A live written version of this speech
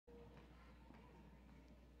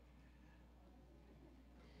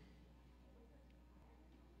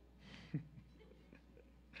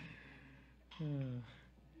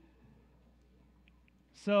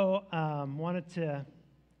Wanted to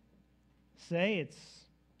say it's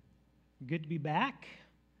good to be back,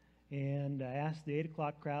 and I asked the 8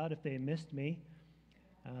 o'clock crowd if they missed me.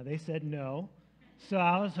 They said no, so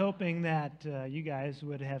I was hoping that you guys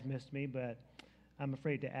would have missed me, but I'm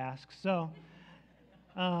afraid to ask. But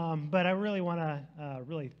I really want to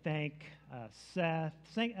really thank Seth.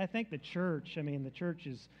 I thank the church. I mean, the church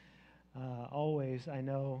is always, I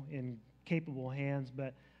know, in capable hands,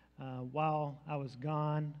 but while I was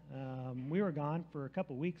gone, we were gone for a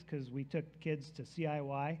couple weeks because we took the kids to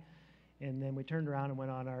CIY, and then we turned around and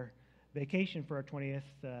went on our vacation for our 20th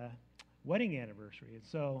wedding anniversary. And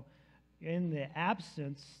so in the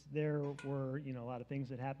absence, there were, a lot of things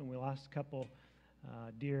that happened. We lost a couple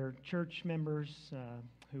dear church members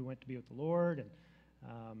who went to be with the Lord,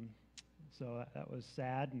 and so that was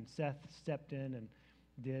sad. And Seth stepped in and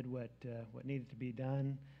did what needed to be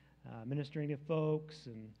done, ministering to folks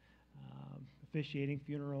and officiating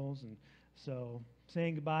funerals. And so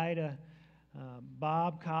saying goodbye to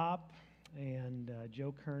Bob Kopp and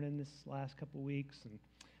Joe Kernan this last couple weeks, and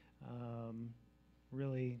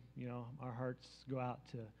really, our hearts go out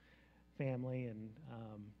to family, and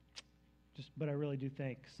but I really do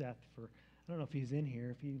thank Seth for, I don't know if he's in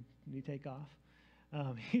here, did he take off?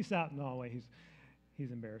 He's out in the hallway,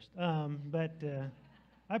 he's embarrassed. But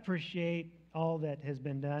I appreciate all that has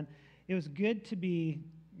been done. It was good to be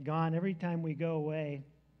gone. Every time we go away,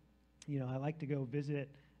 I like to go visit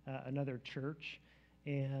another church.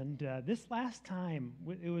 And this last time,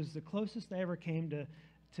 it was the closest I ever came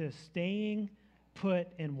to staying put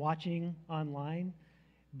and watching online.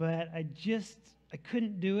 But I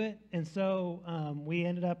couldn't do it. And so we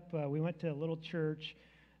ended up, we went to a little church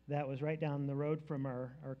that was right down the road from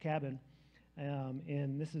our cabin.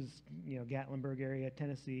 And this is, Gatlinburg area,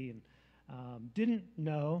 Tennessee. And didn't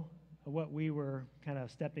know what we were kind of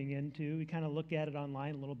stepping into. We kind of look at it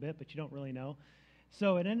online a little bit, but you don't really know.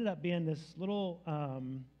 So it ended up being this little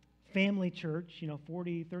family church,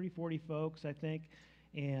 40 folks, I think,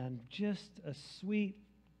 and just a sweet,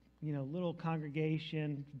 little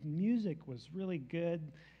congregation. Music was really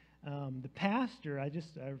good. The pastor, I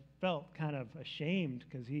felt kind of ashamed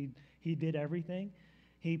because he did everything.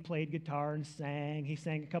 He played guitar and sang. He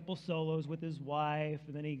sang a couple solos with his wife,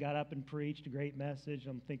 and then he got up and preached a great message.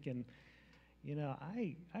 I'm thinking,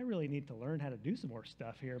 I really need to learn how to do some more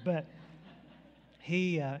stuff here. But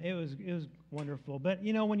it was wonderful. But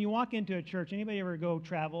when you walk into a church, anybody ever go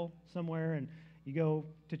travel somewhere and you go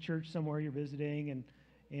to church somewhere you're visiting,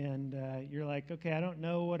 and you're like, okay, I don't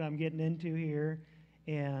know what I'm getting into here,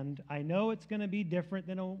 and I know it's going to be different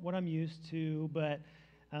than what I'm used to, but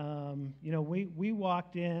we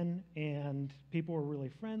walked in, and people were really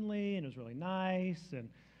friendly, and it was really nice,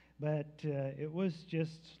 but it was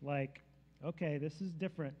just like, okay, this is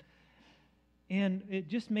different. And it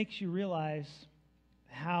just makes you realize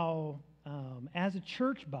how, as a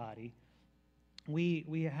church body,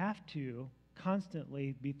 we have to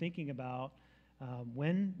constantly be thinking about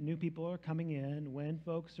when new people are coming in, when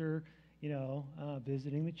folks are,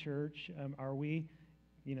 visiting the church, are we,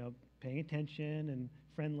 paying attention and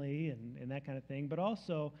friendly and that kind of thing, but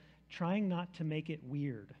also trying not to make it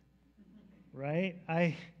weird, right?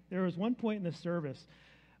 There was one point in the service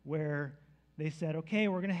where they said, okay,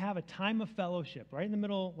 we're going to have a time of fellowship, right in the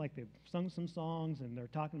middle, like they've sung some songs and they're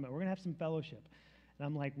talking about, we're going to have some fellowship. And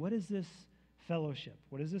I'm like, what is this fellowship?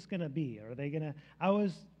 What is this going to be? I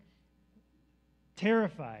was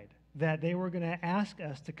terrified that they were going to ask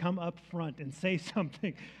us to come up front and say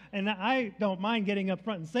something. And I don't mind getting up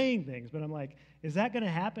front and saying things, but I'm like, is that going to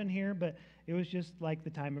happen here? But it was just like the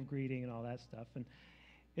time of greeting and all that stuff. And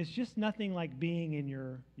it's just nothing like being in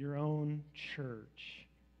your own church.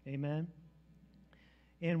 Amen?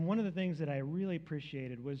 And one of the things that I really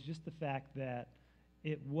appreciated was just the fact that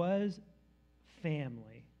it was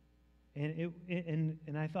family. And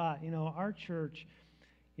I thought, our church,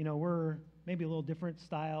 we're maybe a little different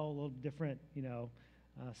style, a little different,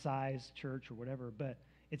 size church or whatever, but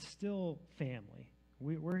it's still family.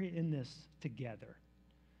 We're in this together.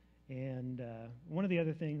 And one of the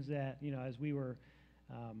other things that, as we were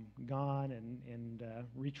gone and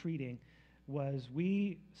retreating, was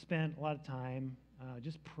we spent a lot of time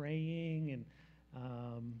just praying,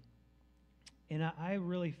 and I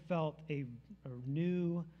really felt a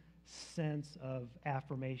new sense of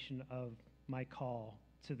affirmation of my call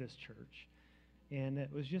to this church. And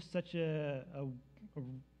it was just such a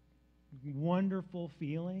wonderful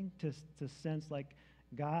feeling to sense like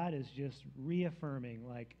God is just reaffirming,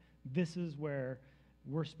 like, this is where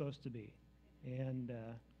we're supposed to be. And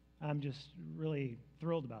I'm just really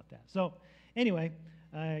thrilled about that. So anyway,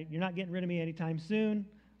 You're not getting rid of me anytime soon.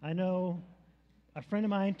 I know a friend of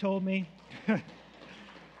mine told me,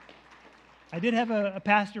 I did have a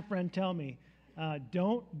pastor friend tell me,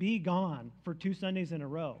 don't be gone for 2 Sundays in a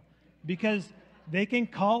row because they can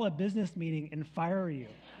call a business meeting and fire you.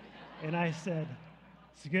 And I said,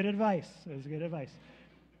 it's good advice. It was good advice.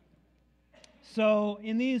 So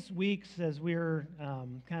in these weeks, as we're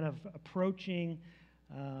kind of approaching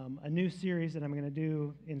a new series that I'm going to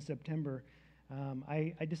do in September,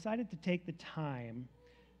 I decided to take the time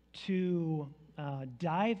to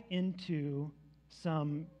dive into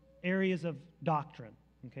some areas of doctrine.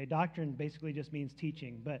 Okay, doctrine basically just means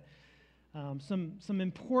teaching, but some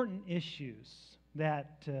important issues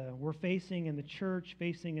that we're facing in the church,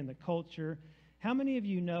 facing in the culture. How many of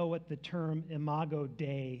you know what the term Imago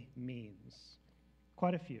Dei means?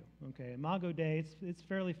 Quite a few. Okay, Imago Dei, it's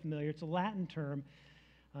fairly familiar. It's a Latin term.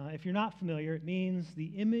 If you're not familiar, it means the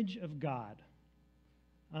image of God.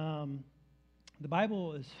 The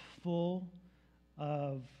Bible is full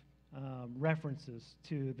of references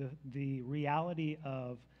to the reality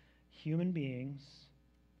of human beings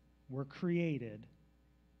were created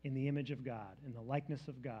in the image of God, in the likeness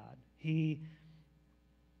of God. He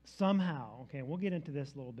somehow, okay, we'll get into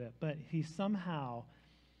this a little bit, but he somehow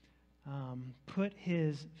put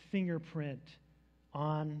his fingerprint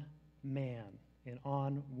on man and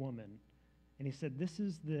on woman. And he said, this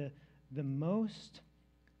is the most,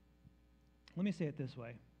 let me say it this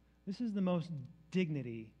way, this is the most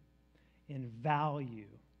dignity and value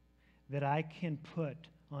that I can put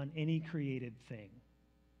on any created thing.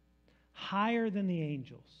 Higher than the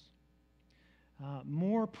angels,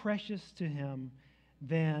 more precious to him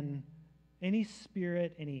than any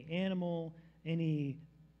spirit, any animal, any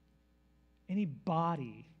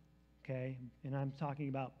body, okay? And I'm talking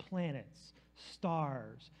about planets,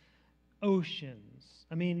 stars, oceans.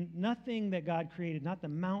 I mean, nothing that God created, not the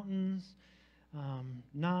mountains,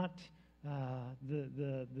 not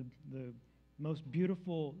the most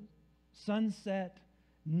beautiful sunset,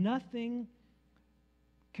 nothing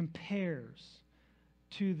compares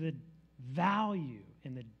to the value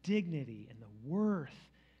and the dignity and the worth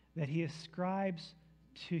that he ascribes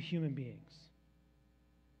to human beings.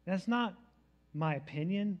 That's not my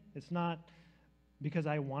opinion. It's not because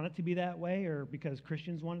I want it to be that way or because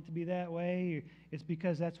Christians want it to be that way. It's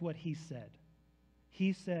because that's what he said.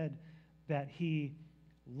 He said that he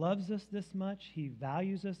loves us this much, he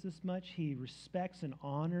values us this much, he respects and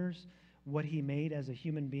honors what he made as a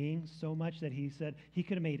human being so much that he said he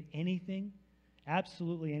could have made anything,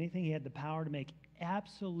 absolutely anything. He had the power to make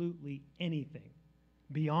absolutely anything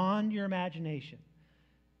beyond your imagination.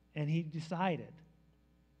 And he decided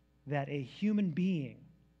that a human being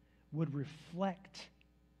would reflect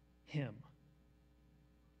him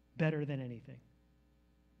better than anything.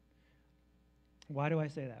 Why do I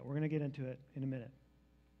say that? We're going to get into it in a minute.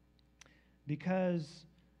 Because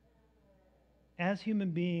as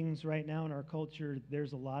human beings right now in our culture,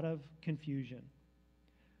 there's a lot of confusion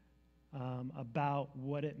about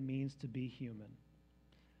what it means to be human.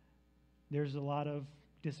 There's a lot of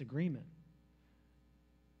disagreement.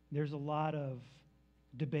 There's a lot of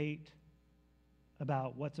debate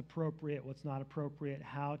about what's appropriate, what's not appropriate,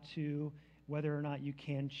 whether or not you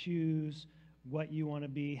can choose what you want to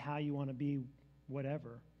be, how you want to be,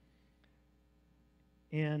 whatever.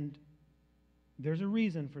 And there's a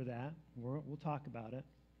reason for that. We'll talk about it.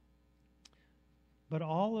 But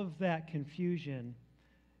all of that confusion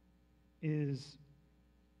is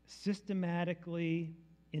systematically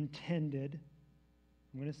intended,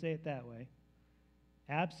 I'm going to say it that way,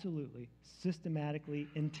 absolutely systematically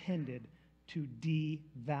intended to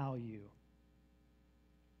devalue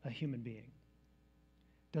a human being.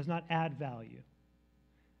 Does not add value.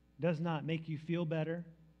 Does not make you feel better.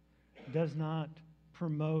 Does not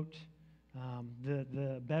promote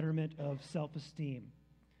the betterment of self-esteem.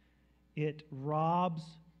 It robs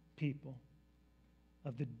people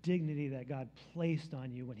of the dignity that God placed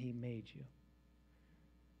on you when he made you.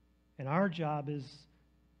 And our job is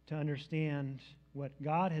to understand what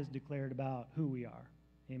God has declared about who we are.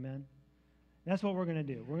 Amen? That's what we're going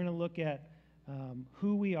to do. We're going to look at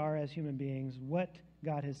who we are as human beings, what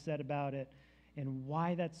God has said about it, and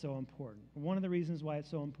why that's so important. One of the reasons why it's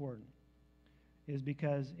so important is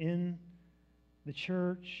because in the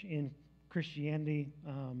church, in Christianity,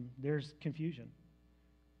 there's confusion.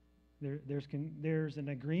 There's an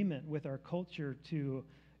agreement with our culture to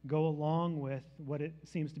go along with what it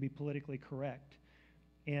seems to be politically correct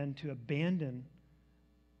and to abandon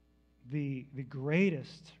the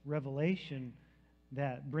greatest revelation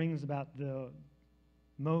that brings about the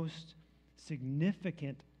most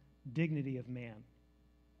significant dignity of man.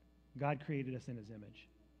 God created us in his image.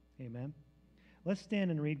 Amen. Let's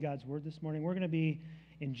stand and read God's word this morning. We're going to be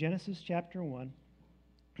in Genesis chapter 1.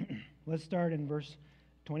 Let's start in verse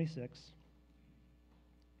 26.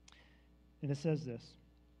 And it says this.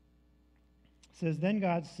 It says, "Then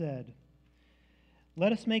God said,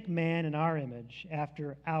 'Let us make man in our image,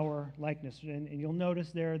 after our likeness.'" And you'll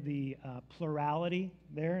notice there the plurality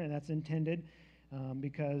there, and that's intended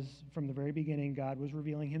because from the very beginning, God was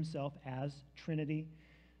revealing himself as Trinity,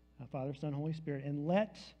 Father, Son, Holy Spirit. "And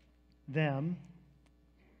let them,"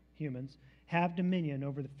 humans, "have dominion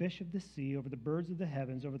over the fish of the sea, over the birds of the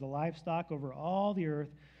heavens, over the livestock, over all the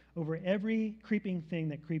earth, over every creeping thing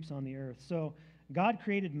that creeps on the earth." So God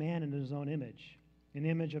created man in his own image. In the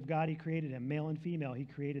image of God, he created him. Male and female, he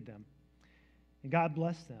created them. And God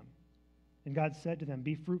blessed them. And God said to them,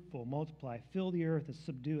 "Be fruitful, multiply, fill the earth and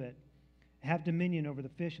subdue it. Have dominion over the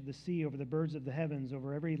fish of the sea, over the birds of the heavens,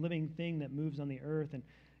 over every living thing that moves on the earth." And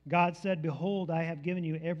God said, "Behold, I have given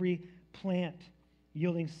you every plant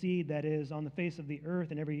yielding seed that is on the face of the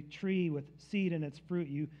earth, and every tree with seed in its fruit.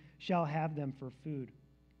 You shall have them for food."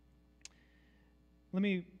 Let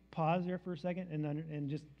me pause there for a second and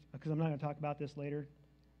just, because I'm not going to talk about this later.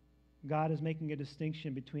 God is making a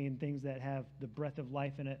distinction between things that have the breath of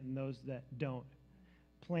life in it and those that don't.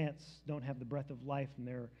 Plants don't have the breath of life, and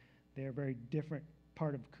they're a very different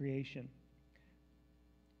part of creation.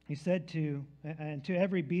 He said and to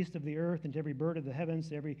every beast of the earth, and to every bird of the heavens,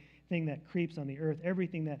 to everything that creeps on the earth,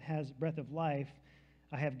 everything that has breath of life,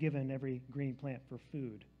 I have given every green plant for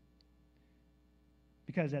food.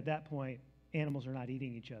 Because at that point, animals are not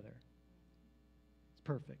eating each other. It's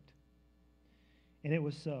perfect. And it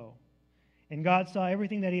was so. "And God saw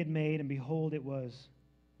everything that he had made, and behold, it was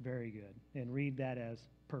very good." And read that as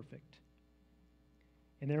perfect.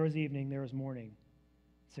 "And there was evening, there was morning,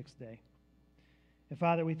 sixth day." And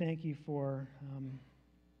Father, we thank you for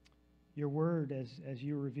your word as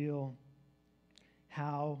you reveal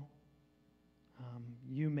how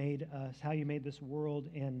you made us, how you made this world,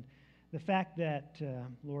 and the fact that,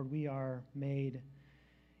 Lord, we are made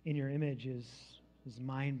in your image is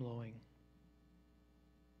mind-blowing.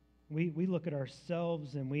 We look at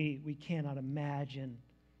ourselves and we cannot imagine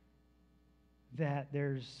that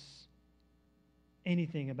there's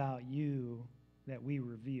anything about you that we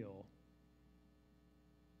reveal,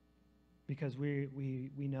 because we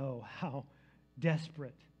know how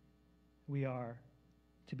desperate we are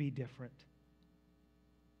to be different,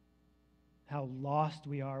 how lost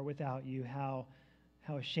we are without you, how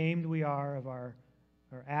ashamed we are of our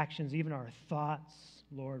actions, even our thoughts,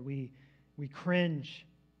 Lord. We cringe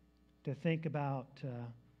to think about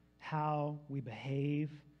how we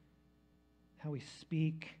behave, how we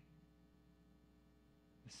speak,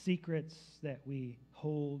 the secrets that we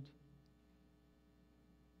hold,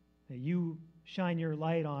 that you shine your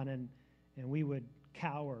light on, and we would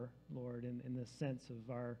cower, Lord, in the sense of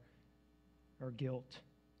our guilt.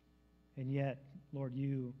 And yet, Lord,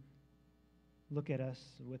 you look at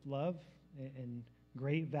us with love and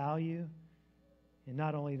great value, and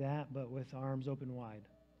not only that, but with arms open wide,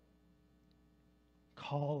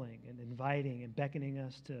 calling and inviting and beckoning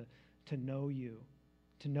us to know you,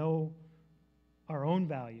 to know our own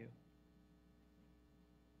value,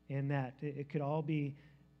 and that it could all be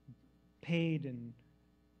paid and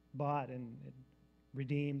bought and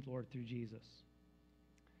redeemed, Lord, through Jesus.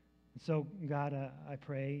 And so, God, I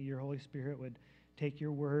pray your Holy Spirit would take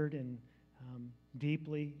your word and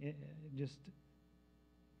deeply just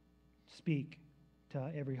speak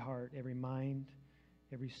to every heart, every mind,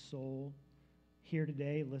 every soul here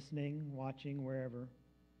today, listening, watching, wherever.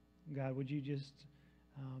 God, would you just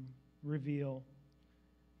reveal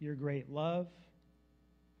your great love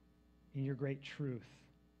and your great truth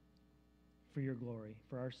for your glory,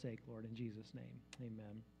 for our sake, Lord, in Jesus' name.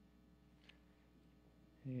 Amen.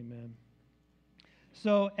 Amen.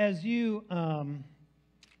 So as you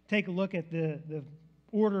take a look at the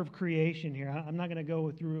order of creation here, I'm not going to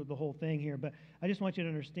go through the whole thing here, but I just want you to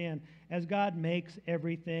understand, as God makes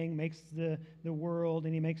everything, makes the world,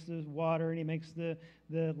 and he makes the water, and he makes the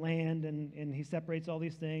land, and he separates all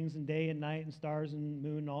these things, and day and night, and stars and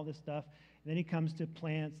moon, and all this stuff. And then he comes to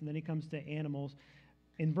plants, and then he comes to animals.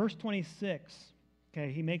 In verse 26,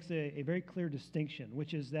 okay, he makes a very clear distinction,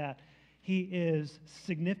 which is that he is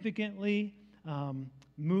significantly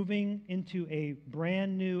moving into a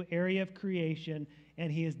brand new area of creation,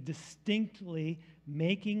 and he is distinctly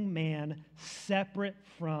making man separate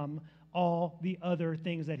from all the other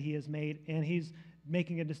things that he has made, and he's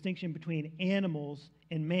making a distinction between animals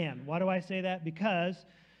and man. Why do I say that? Because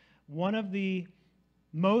one of the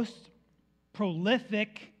most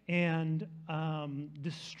prolific and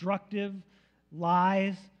destructive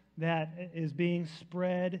lies that is being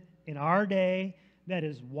spread in our day, that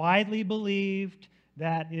is widely believed,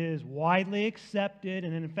 that is widely accepted,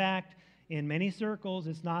 and in fact, in many circles,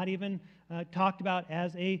 it's not even talked about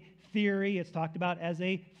as a theory, it's talked about as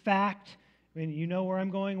a fact. I mean, you know where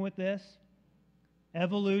I'm going with this.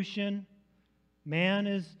 Evolution. Man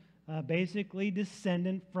is basically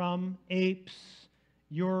descendant from apes.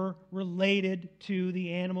 You're related to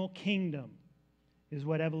the animal kingdom, is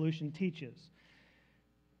what evolution teaches.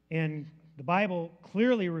 And the Bible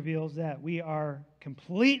clearly reveals that we are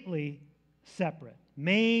completely separate,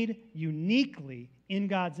 made uniquely in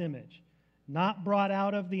God's image, not brought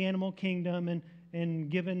out of the animal kingdom and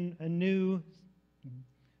given a new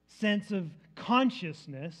sense of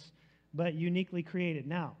consciousness, but uniquely created.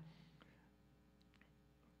 Now,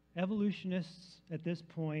 evolutionists at this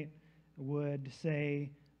point would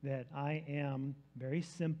say that I am very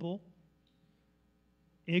simple,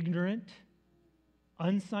 ignorant,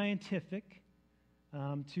 unscientific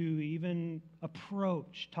to even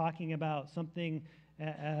approach talking about something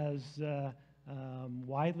as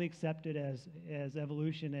widely accepted as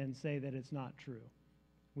evolution and say that it's not true.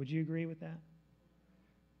 Would you agree with that?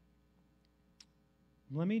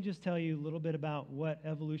 Let me just tell you a little bit about what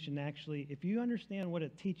evolution actually, if you understand what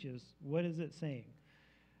it teaches, what is it saying?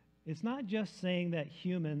 It's not just saying that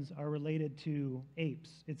humans are related to apes.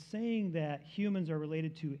 It's saying that humans are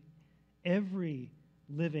related to every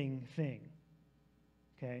living thing.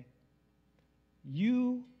 Okay?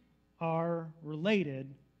 You are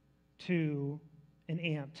related to an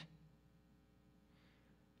ant,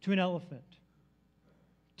 to an elephant,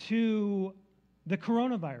 to the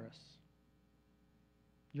coronavirus.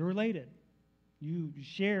 You're related. You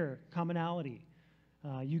share commonality.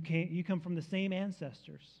 You come from the same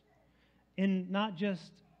ancestors. And not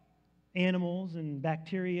just animals and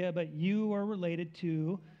bacteria, but you are related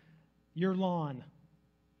to your lawn,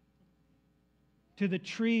 to the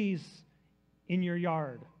trees in your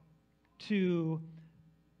yard, to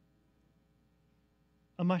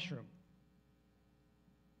a mushroom.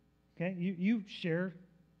 Okay? You share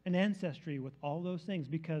an ancestry with all those things,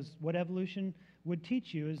 because what evolution would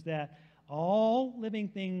teach you is that all living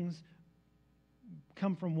things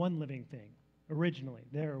come from one living thing originally.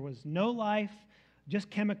 There was no life, just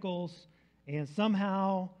chemicals, and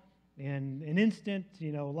somehow in an instant,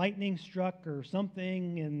 lightning struck or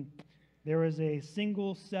something, and there was a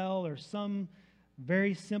single cell or some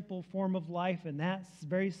very simple form of life, and that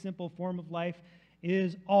very simple form of life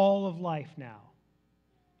is all of life now.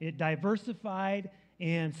 It diversified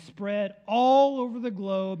and spread all over the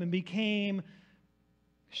globe and became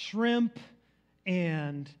shrimp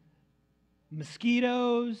and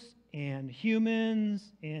mosquitoes and humans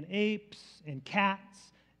and apes and cats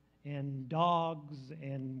and dogs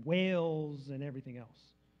and whales and everything else.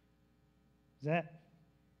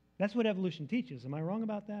 That's what evolution teaches. Am I wrong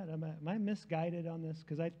about that? Am I misguided on this?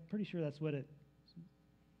 Because I'm pretty sure that's what it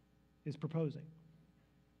is proposing.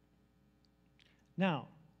 Now,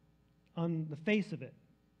 on the face of it,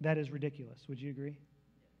 that is ridiculous. Would you agree?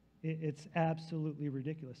 It's absolutely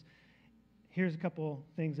ridiculous. Here's a couple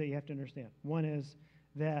things that you have to understand. One is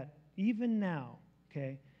that even now,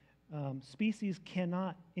 okay, species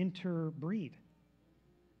cannot interbreed.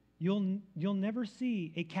 You'll never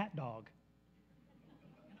see a cat dog.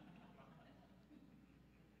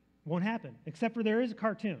 Won't happen, except for there is a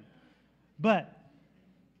cartoon. But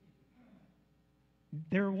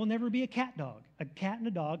there will never be a cat dog. A cat and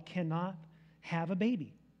a dog cannot have a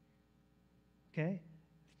baby. Okay?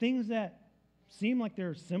 Things that seem like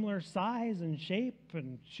they're similar size and shape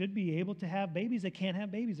and should be able to have babies, they can't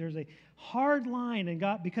have babies. There's a hard line, and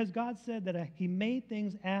because God said that He made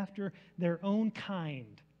things after their own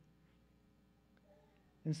kind.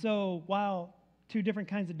 And so while two different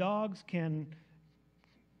kinds of dogs can,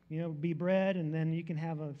 be bred, and then you can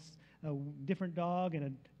have a different dog and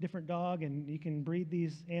a different dog, and you can breed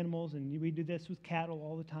these animals, and we do this with cattle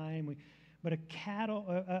all the time. But a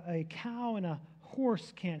cow and a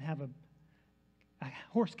horse can't have a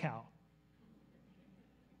horse cow.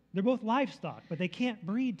 They're both livestock, but they can't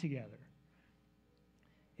breed together.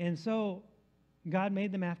 And so God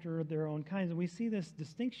made them after their own kinds. And we see this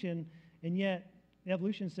distinction, and yet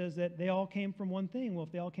evolution says that they all came from one thing. Well,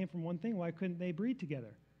 if they all came from one thing, why couldn't they breed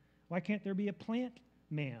together? Why can't there be a plant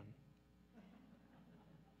man?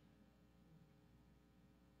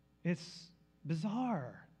 It's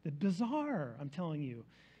bizarre. Bizarre, I'm telling you.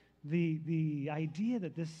 The idea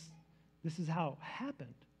that this is how it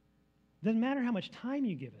happened. Doesn't matter how much time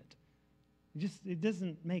you give it. It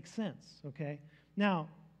doesn't make sense, okay? Now,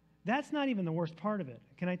 that's not even the worst part of it.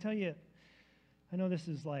 Can I tell you, I know this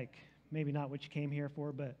is like maybe not what you came here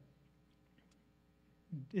for, but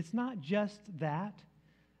it's not just that,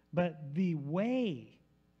 but the way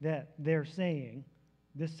that they're saying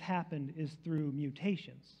this happened is through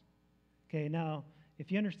mutations. Okay, now,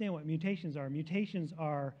 if you understand what mutations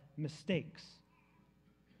are mistakes.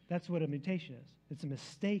 That's what a mutation is. It's a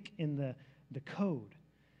mistake in the code,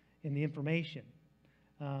 in the information.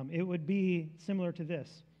 It would be similar to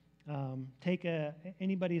this. Take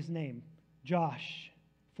anybody's name, Josh,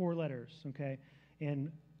 4 letters, okay?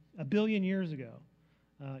 And 1 billion years ago,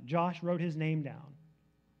 Josh wrote his name down.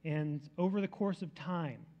 And over the course of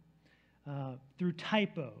time, through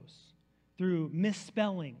typos, through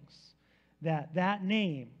misspellings, that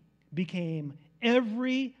name became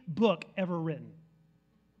every book ever written.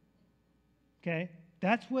 Okay?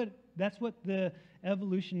 That's what the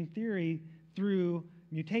evolution theory through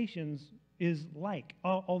mutations is like.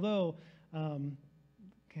 Although,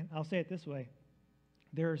 I'll say it this way,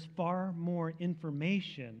 there's far more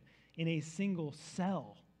information in a single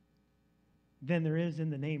cell than there is in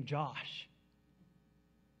the name Josh.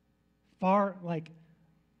 Far, like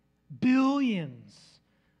billions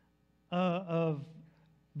of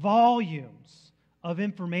volumes of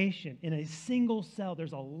information in a single cell.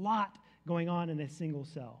 There's a lot going on in a single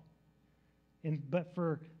cell. But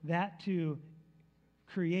for that to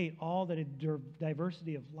create all the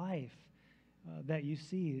diversity of life that you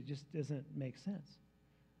see, it just doesn't make sense.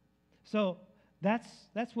 So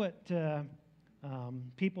that's what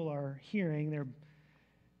people are hearing. They're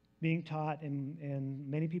being taught, and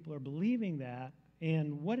many people are believing that.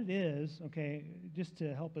 And what it is, okay, just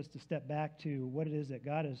to help us to step back to what it is that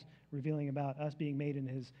God is revealing about us being made in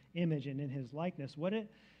His image and in His likeness, what it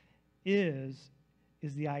is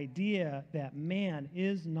the idea that man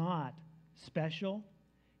is not special,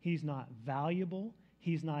 he's not valuable,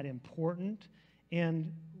 he's not important.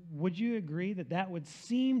 And would you agree that that would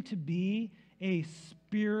seem to be a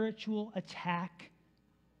spiritual attack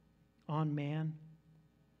on man?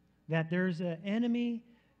 That there's an enemy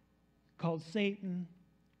called Satan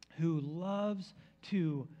who loves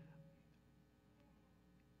to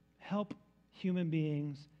help human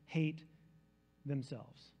beings hate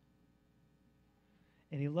themselves.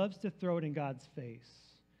 And he loves to throw it in God's face.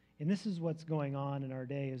 And this is what's going on in our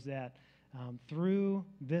day, is that through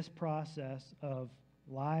this process of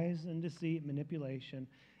lies and deceit, manipulation,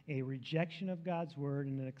 a rejection of God's word,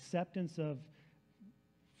 and an acceptance of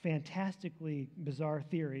fantastically bizarre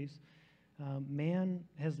theories, man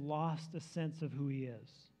has lost a sense of who he is.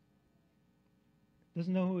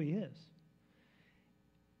 Doesn't know who he is.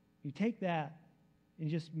 You take that and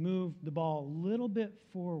just move the ball a little bit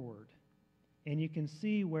forward, and you can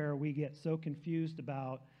see where we get so confused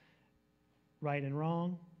about right and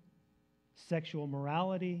wrong, sexual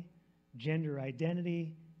morality, gender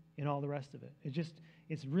identity, and all the rest of it.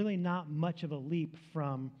 It's really not much of a leap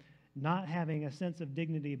from not having a sense of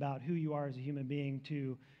dignity about who you are as a human being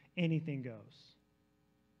to anything goes.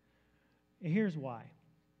 And here's why.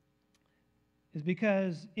 It's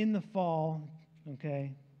because in the fall,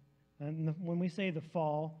 okay, and when we say the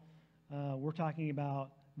fall, we're talking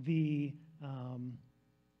about the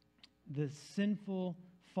sinful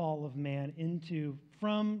fall of man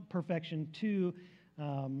from perfection to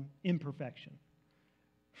imperfection,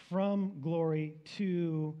 from glory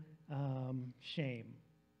to shame.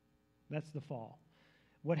 That's the fall.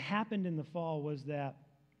 What happened in the fall was that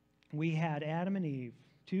we had Adam and Eve,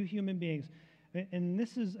 2 human beings. And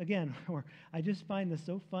this is, again, where I just find this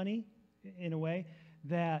so funny in a way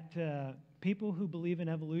that people who believe in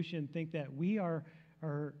evolution think that we are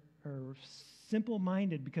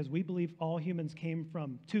simple-minded because we believe all humans came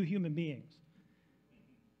from 2 human beings.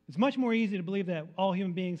 It's much more easy to believe that all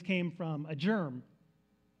human beings came from a germ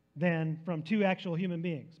than from 2 actual human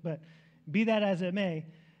beings. But be that as it may,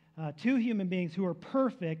 2 human beings who are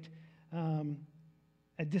perfect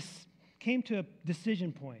came to a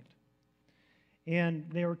decision point. And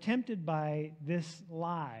they were tempted by this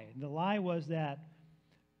lie. The lie was that,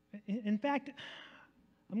 in fact,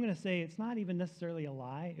 I'm going to say it's not even necessarily a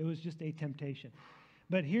lie. It was just a temptation.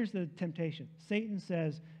 But here's the temptation. Satan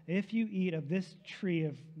says, if you eat of this tree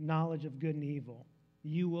of knowledge of good and evil,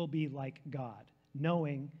 you will be like God,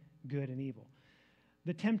 knowing good and evil.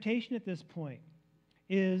 The temptation at this point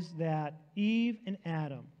is that Eve and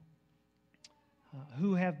Adam,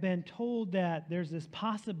 who have been told that there's this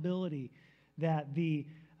possibility that the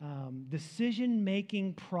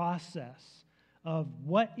decision-making process of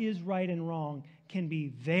what is right and wrong can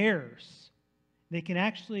be theirs. They can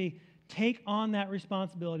actually take on that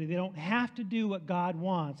responsibility. They don't have to do what God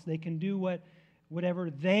wants. They can do whatever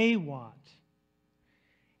they want.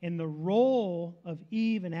 And the role of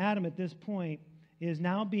Eve and Adam at this point is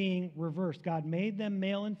now being reversed. God made them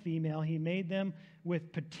male and female. He made them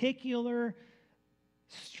with particular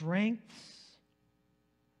strengths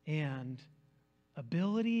and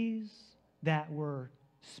abilities that were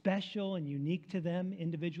special and unique to them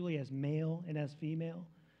individually as male and as female.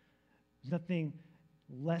 There's nothing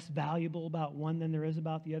less valuable about one than there is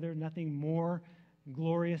about the other, nothing more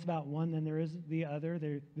glorious about one than there is the other.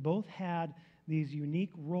 They both had these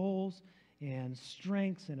unique roles and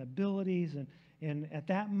strengths and abilities. And at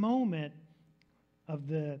that moment of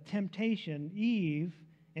the temptation, Eve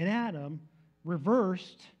and Adam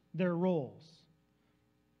reversed their roles.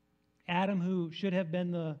 Adam, who should have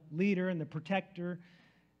been the leader and the protector,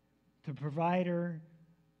 the provider,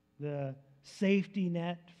 the safety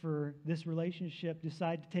net for this relationship,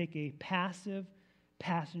 decided to take a passive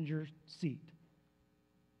passenger seat.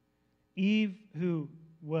 Eve, who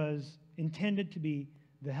was intended to be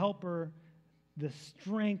the helper, the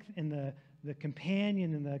strength, and the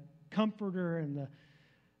companion, and the comforter,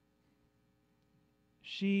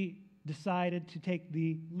 she decided to take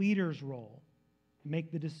the leader's role,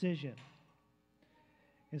 make the decision.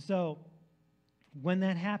 And so, when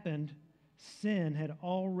that happened, sin had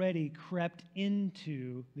already crept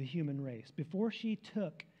into the human race. Before she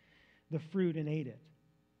took the fruit and ate it,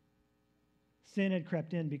 sin had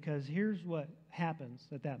crept in, because here's what happens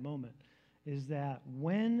at that moment, is that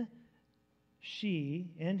when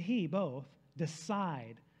she and he both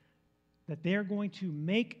decide that they're going to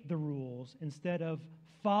make the rules instead of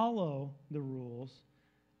follow the rules,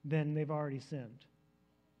 then they've already sinned.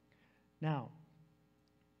 Now,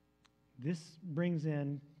 this brings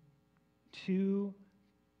in two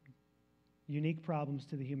unique problems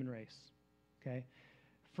to the human race. Okay?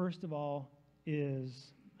 First of all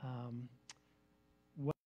is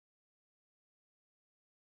what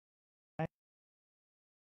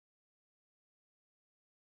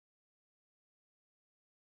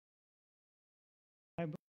I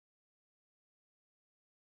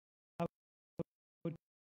would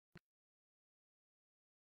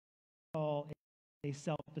call a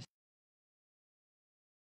self-esteem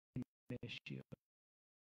issue.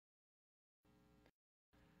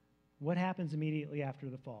 What happens immediately after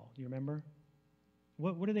the fall? Do you remember?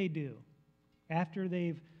 What do they do? After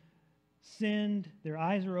they've sinned, their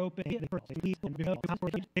eyes are open,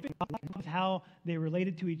 with how they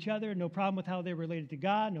related to each other, no problem with how they related to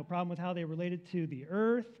God, no problem with how they related to the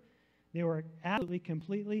earth. They were absolutely,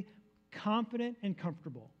 completely confident and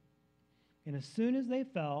comfortable. And as soon as they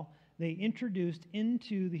fell, they introduced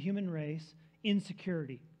into the human race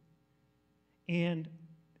insecurity. And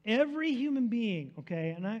every human being,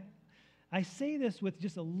 okay, and I say this with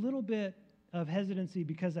just a little bit of hesitancy,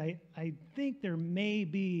 because I think there may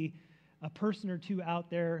be a person or two out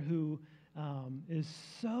there who is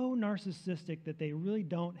so narcissistic that they really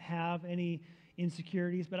don't have any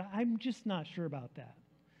insecurities, but I'm just not sure about that.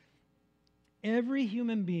 Every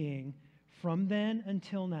human being from then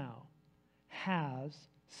until now has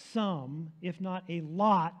some, if not a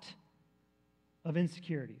lot, of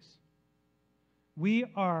insecurities. We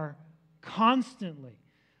are constantly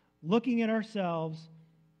looking at ourselves,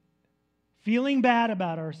 feeling bad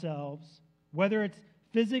about ourselves, whether it's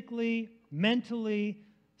physically, mentally,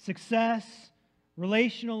 success,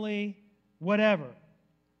 relationally, whatever.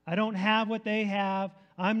 I don't have what they have.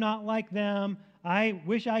 I'm not like them. I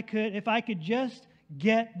wish I could. If I could just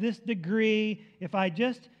get this degree, if I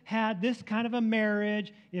just had this kind of a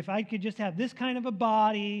marriage, if I could just have this kind of a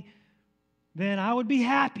body, then I would be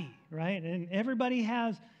happy, right? And everybody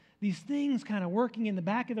has these things kind of working in the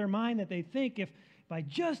back of their mind that they think, if I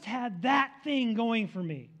just had that thing going for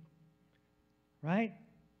me, right?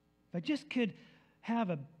 If I just could have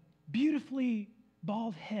a beautifully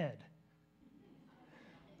bald head.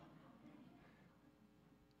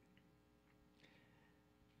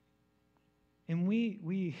 And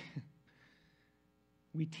we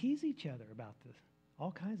tease each other about this,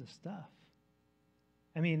 all kinds of stuff.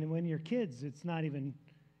 I mean, when you're kids, it's not even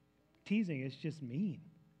teasing, it's just mean.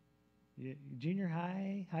 Junior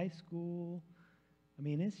high, high school, I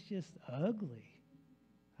mean, it's just ugly.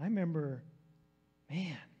 I remember,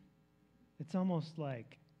 man, it's almost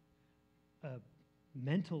like a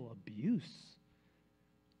mental abuse.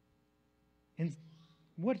 And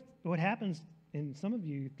what happens, and some of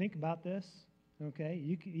you think about this, okay?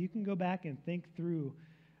 You can go back and think through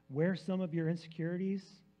where some of your insecurities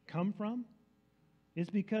come from. It's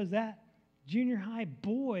because that junior high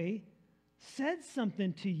boy said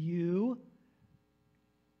something to you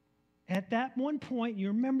at that one point. You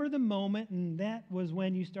remember the moment, and that was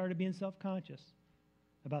when you started being self-conscious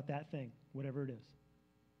about that thing, whatever it is.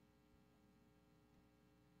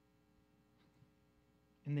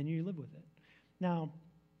 And then you live with it. Now,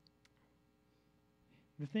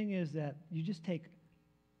 the thing is that you just take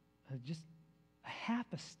just a half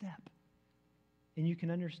a step, and you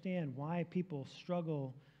can understand why people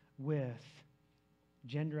struggle with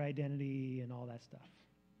gender identity and all that stuff.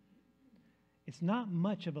 It's not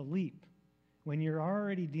much of a leap when you're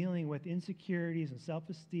already dealing with insecurities and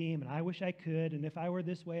self-esteem, and I wish I could, and if I were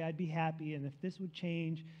this way, I'd be happy, and if this would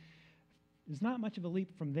change. It's not much of a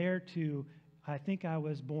leap from there to, I think I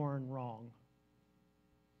was born wrong.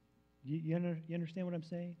 You understand what I'm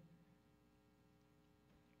saying?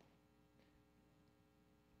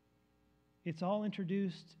 It's all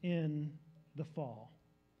introduced in the fall,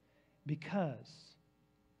 because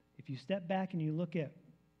if you step back and you look at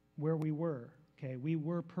where we were, okay, we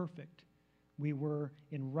were perfect. We were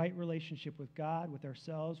in right relationship with God, with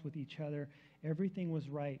ourselves, with each other. Everything was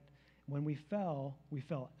right. When we fell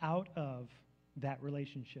out of that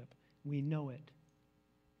relationship. We know it.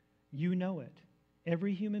 You know it.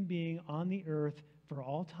 Every human being on the earth for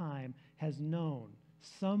all time has known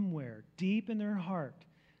somewhere deep in their heart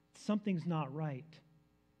something's not right.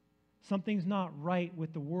 Something's not right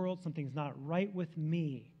with the world. Something's not right with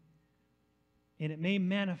me. And it may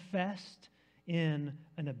manifest in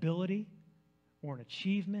an ability or an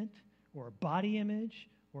achievement or a body image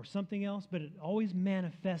or something else, but it always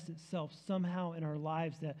manifests itself somehow in our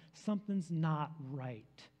lives that something's not right.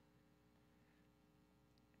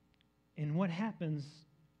 And what happens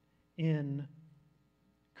in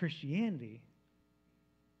Christianity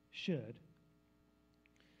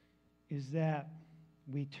is that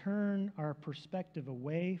we turn our perspective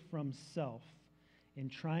away from self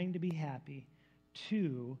and trying to be happy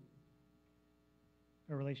to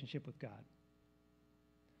a relationship with God.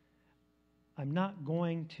 I'm not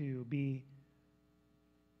going to be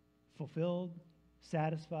fulfilled,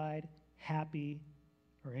 satisfied, happy,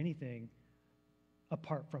 or anything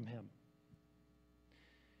apart from Him.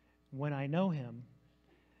 When I know Him,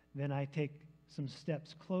 then I take some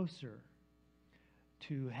steps closer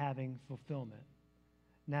to having fulfillment.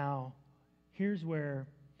 Now, here's where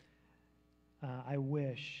I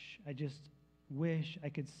just wish I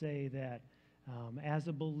could say that as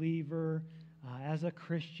a believer, as a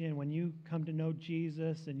Christian, when you come to know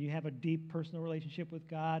Jesus and you have a deep personal relationship with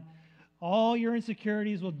God, all your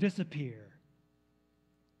insecurities will disappear.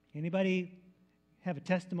 Anybody have a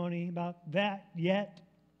testimony about that yet?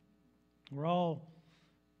 We're all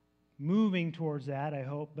moving towards that, I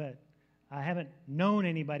hope, but I haven't known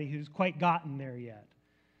anybody who's quite gotten there yet.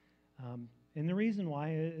 And the reason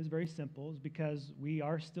why is very simple, is because we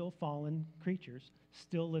are still fallen creatures,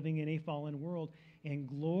 still living in a fallen world, and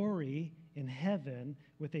glory in heaven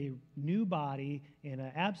with a new body and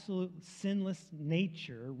an absolute sinless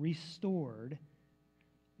nature restored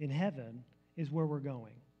in heaven is where we're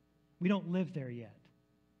going. We don't live there yet.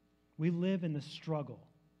 We live in the struggle.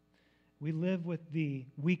 We live with the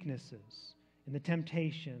weaknesses and the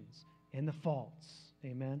temptations and the faults.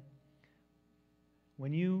 Amen?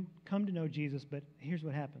 When you come to know Jesus, but here's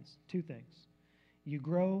what happens. Two things. You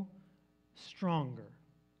grow stronger.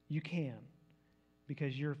 You can,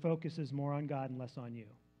 because your focus is more on God and less on you.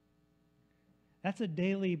 That's a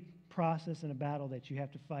daily process and a battle that you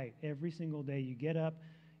have to fight. Every single day you get up,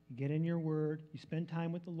 you get in your word, you spend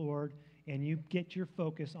time with the Lord, and you get your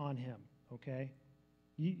focus on Him, okay?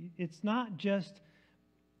 It's not just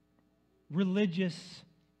religious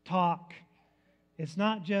talk. It's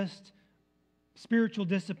not just spiritual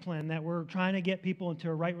discipline that we're trying to get people into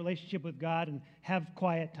a right relationship with God and have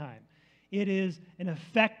quiet time. It is an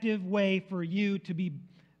effective way for you to be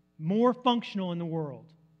more functional in the world.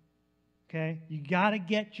 Okay? You got to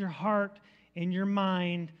get your heart and your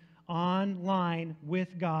mind online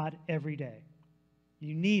with God every day.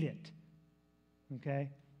 You need it.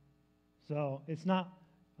 Okay? So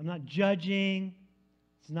I'm not judging.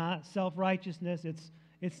 It's not self-righteousness.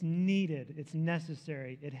 It's needed. It's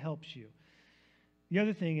necessary. It helps you. The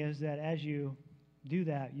other thing is that as you do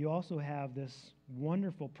that, you also have this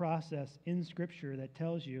wonderful process in Scripture that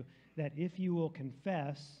tells you that if you will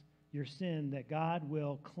confess your sin, that God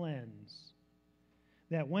will cleanse.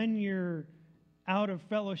 That when you're out of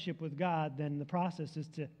fellowship with God, then the process is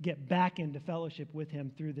to get back into fellowship with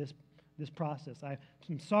Him through this process.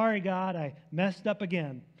 I'm sorry, God, I messed up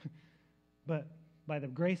again. But by the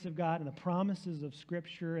grace of God and the promises of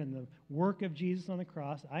Scripture and the work of Jesus on the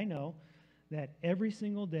cross, I know that every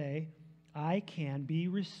single day I can be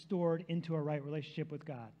restored into a right relationship with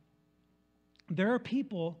God. There are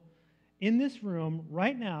people in this room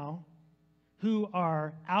right now who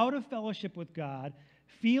are out of fellowship with God,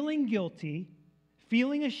 feeling guilty,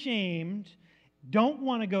 feeling ashamed, don't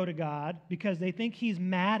want to go to God because they think He's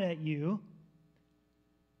mad at you.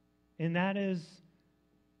 And that is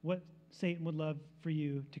what Satan would love for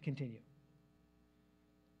you to continue.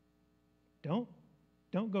 Don't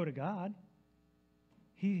go to God.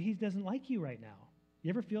 He doesn't like you right now. You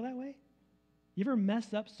ever feel that way? You ever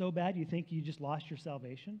mess up so bad you think you just lost your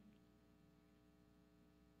salvation?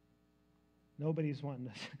 Nobody's wanting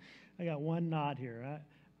to. I got one nod here.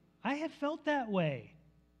 I have felt that way.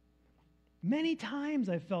 Many times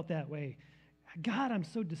I've felt that way. God, I'm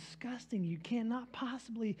so disgusting. You cannot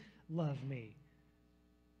possibly love me.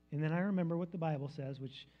 And then I remember what the Bible says,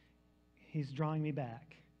 which he's drawing me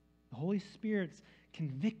back. The Holy Spirit's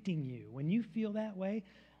convicting you. When you feel that way,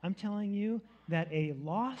 I'm telling you that a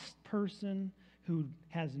lost person who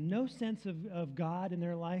has no sense of God in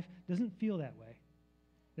their life doesn't feel that way.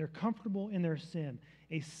 They're comfortable in their sin.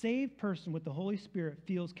 A saved person with the Holy Spirit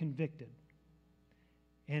feels convicted.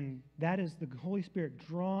 And that is the Holy Spirit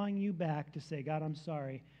drawing you back to say, God, I'm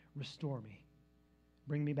sorry. Restore me.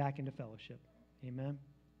 Bring me back into fellowship. Amen.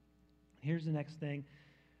 Here's the next thing.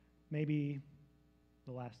 Maybe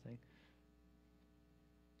the last thing.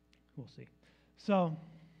 We'll see. So,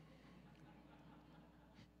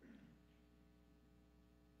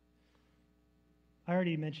 I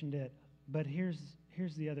already mentioned it, but here's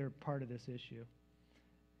the other part of this issue,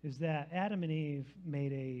 is that Adam and Eve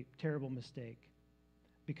made a terrible mistake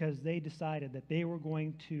because they decided that they were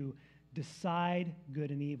going to decide good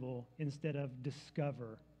and evil instead of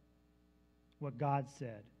discover what God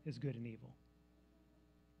said is good and evil.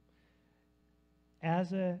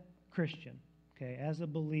 As a Christian, okay, as a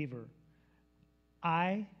believer,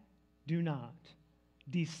 I do not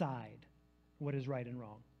decide what is right and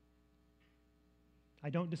wrong. I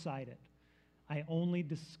don't decide it. I only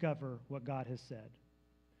discover what God has said.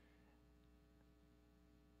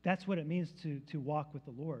 That's what it means to walk with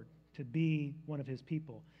the Lord, to be one of his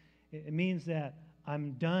people. It means that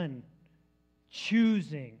I'm done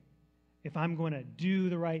choosing if I'm going to do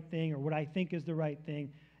the right thing or what I think is the right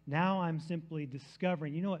thing. Now I'm simply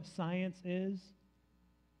discovering. You know what science is?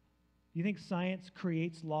 You think science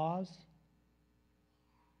creates laws?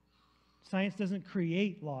 Science doesn't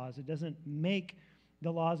create laws. It doesn't make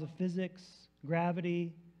the laws of physics,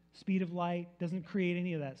 gravity, speed of light. It doesn't create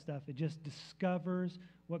any of that stuff. It just discovers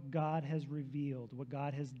what God has revealed, what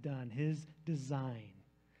God has done, his design.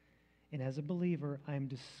 And as a believer, I'm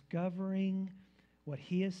discovering what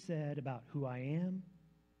he has said about who I am,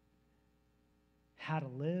 how to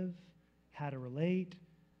live, how to relate,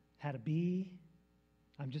 how to be.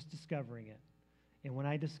 I'm just discovering it. And when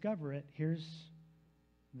I discover it, here's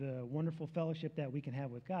the wonderful fellowship that we can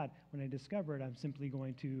have with God. When I discover it, I'm simply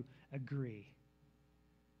going to agree.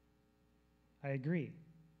 I agree.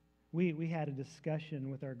 We had a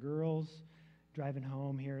discussion with our girls driving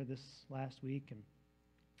home here this last week, and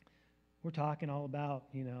we're talking all about,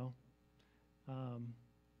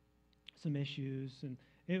 some issues, and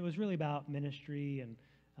it was really about ministry and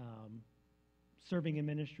serving in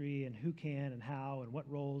ministry and who can and how and what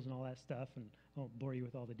roles and all that stuff, and I won't bore you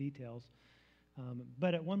with all the details.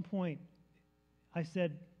 But at one point, I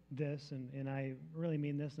said this, and I really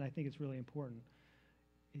mean this, and I think it's really important.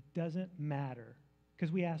 It doesn't matter.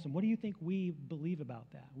 Because we asked them, what do you think we believe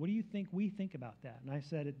about that? What do you think we think about that? And I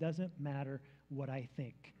said, it doesn't matter what I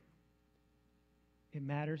think. It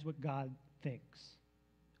matters what God thinks.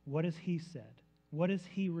 What has he said? What has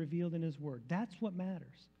he revealed in his word? That's what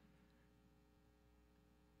matters.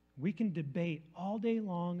 We can debate all day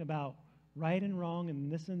long about right and wrong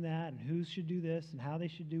and this and that and who should do this and how they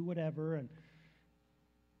should do whatever. And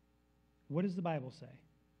what does the Bible say?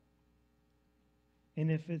 And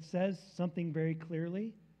if it says something very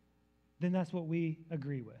clearly, then that's what we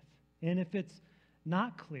agree with. And if it's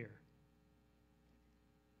not clear,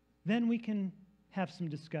 then we can have some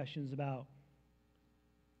discussions about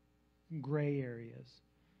gray areas.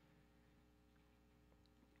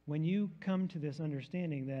 When you come to this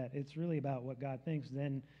understanding that it's really about what God thinks,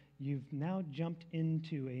 then you've now jumped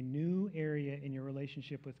into a new area in your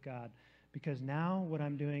relationship with God. Because now what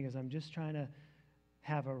I'm doing is I'm just trying to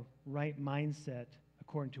have a right mindset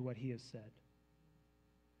according to what he has said.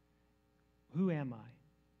 Who am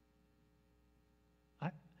I?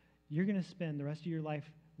 You're going to spend the rest of your life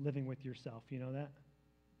living with yourself. You know that?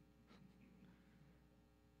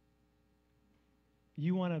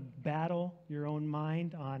 You want to battle your own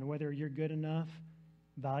mind on whether you're good enough,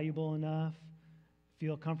 valuable enough,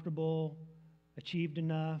 feel comfortable, achieved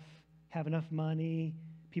enough, have enough money,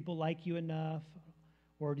 people like you enough,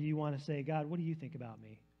 or do you want to say, God, what do you think about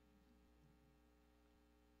me?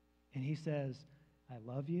 And he says, I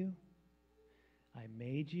love you. I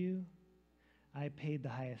made you. I paid the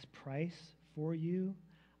highest price for you.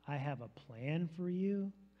 I have a plan for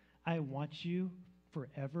you. I want you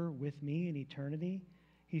forever with me in eternity.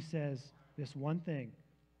 He says, this one thing,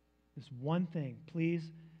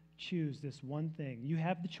 please choose this one thing. You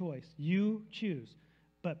have the choice. You choose.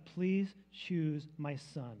 But please choose my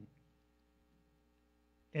Son.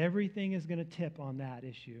 Everything is going to tip on that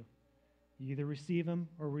issue. You either receive him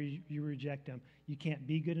or you reject him. You can't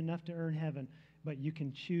be good enough to earn heaven, but you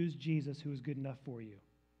can choose Jesus who is good enough for you.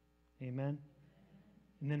 Amen?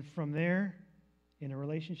 And then from there, in a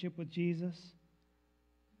relationship with Jesus,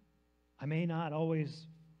 I may not always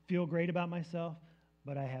feel great about myself,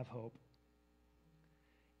 but I have hope.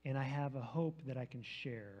 And I have a hope that I can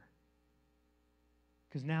share.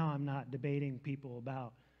 Because now I'm not debating people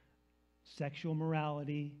about sexual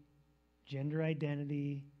morality, gender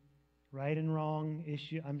identity, right and wrong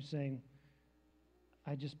issue. I'm saying,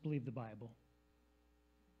 I just believe the Bible.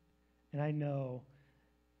 And I know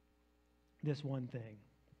this one thing,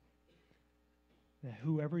 that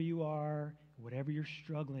whoever you are, whatever you're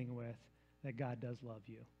struggling with, that God does love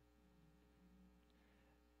you.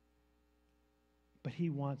 But he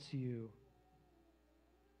wants you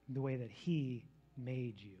the way that he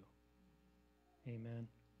made you. Amen.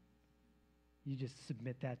 You just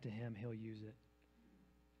submit that to him. He'll use it.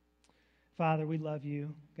 Father, we love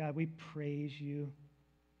you. God, we praise you.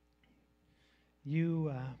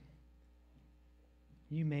 You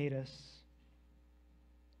made us.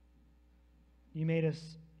 You made us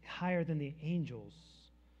higher than the angels.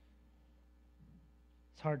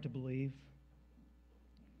 It's hard to believe.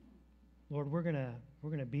 Lord, we're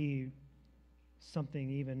gonna be something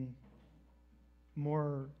even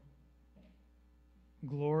more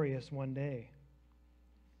glorious one day.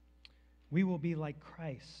 We will be like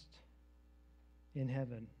Christ in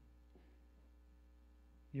heaven.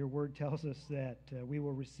 Your word tells us that we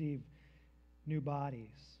will receive new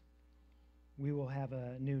bodies. We will have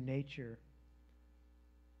a new nature.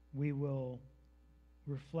 We will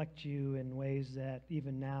reflect you in ways that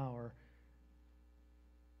even now are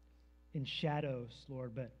in shadows,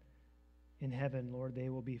 Lord, but in heaven, Lord, they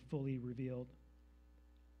will be fully revealed.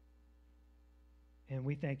 And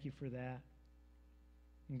we thank you for that.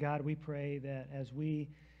 And God, we pray that as we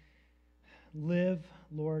live,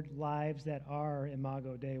 Lord, lives that are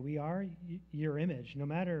Imago Dei, we are your image, no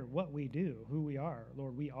matter what we do, who we are.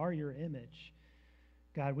 Lord, we are your image.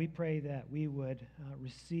 God, we pray that we would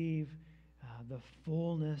receive the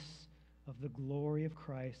fullness of the glory of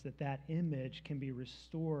Christ, that that image can be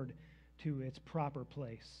restored to its proper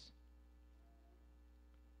place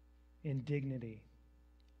in dignity,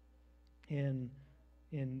 in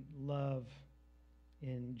love,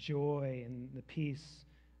 in joy, and the peace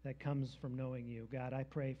that comes from knowing you. God, I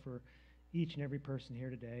pray for each and every person here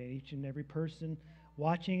today, each and every person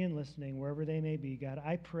watching and listening, wherever they may be. God,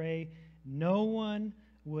 I pray no one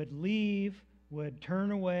would leave, would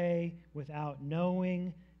turn away without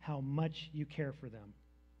knowing how much you care for them.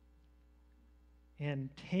 And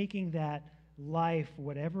taking that life,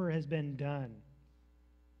 whatever has been done,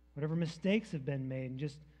 whatever mistakes have been made, and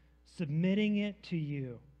just submitting it to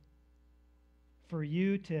you, for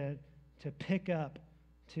you to pick up,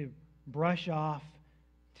 to brush off,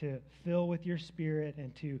 to fill with your Spirit,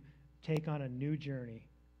 and to take on a new journey.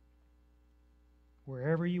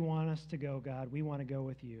 Wherever you want us to go, God, we want to go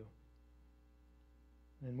with you.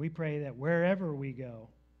 And we pray that wherever we go,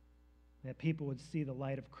 that people would see the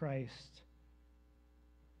light of Christ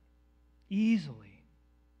easily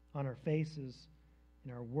on our faces,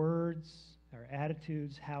 in our words, our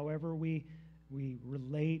attitudes, however we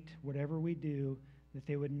relate, whatever we do, that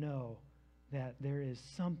they would know that there is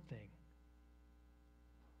something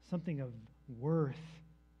of worth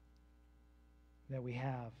that we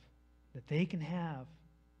have, that they can have.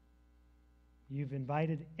 You've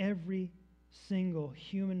invited every single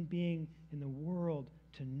human being in the world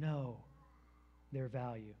to know their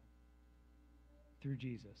value through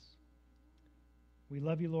Jesus. We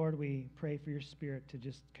love you, Lord. We pray for your Spirit to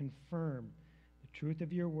just confirm the truth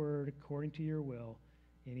of your word according to your will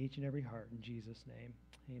in each and every heart. In Jesus' name,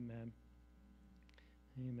 amen.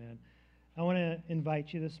 Amen. I want to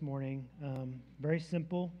invite you this morning. Very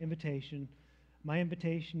simple invitation. My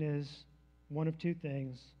invitation is one of two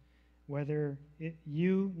things. Whether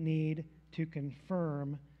you need to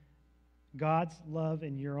confirm God's love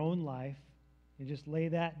in your own life, and just lay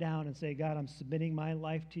that down and say, God, I'm submitting my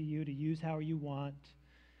life to you to use how you want.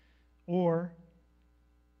 Or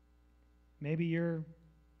maybe you're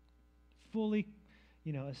fully,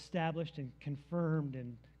 established and confirmed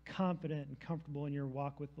and confident and comfortable in your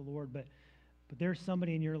walk with the Lord, but there's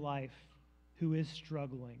somebody in your life who is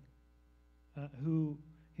struggling, who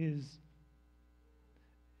is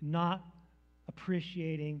not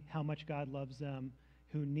appreciating how much God loves them,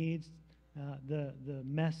 who needs the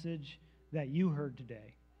message that you heard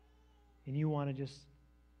today, and you want to just,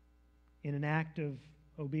 in an act of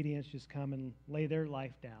obedience, just come and lay their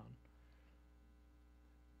life down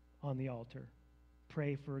on the altar.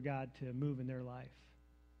 Pray for God to move in their life.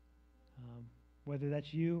 Whether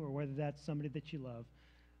that's you or whether that's somebody that you love,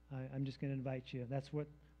 I'm just going to invite you. That's what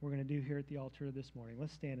we're going to do here at the altar this morning.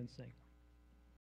 Let's stand and sing.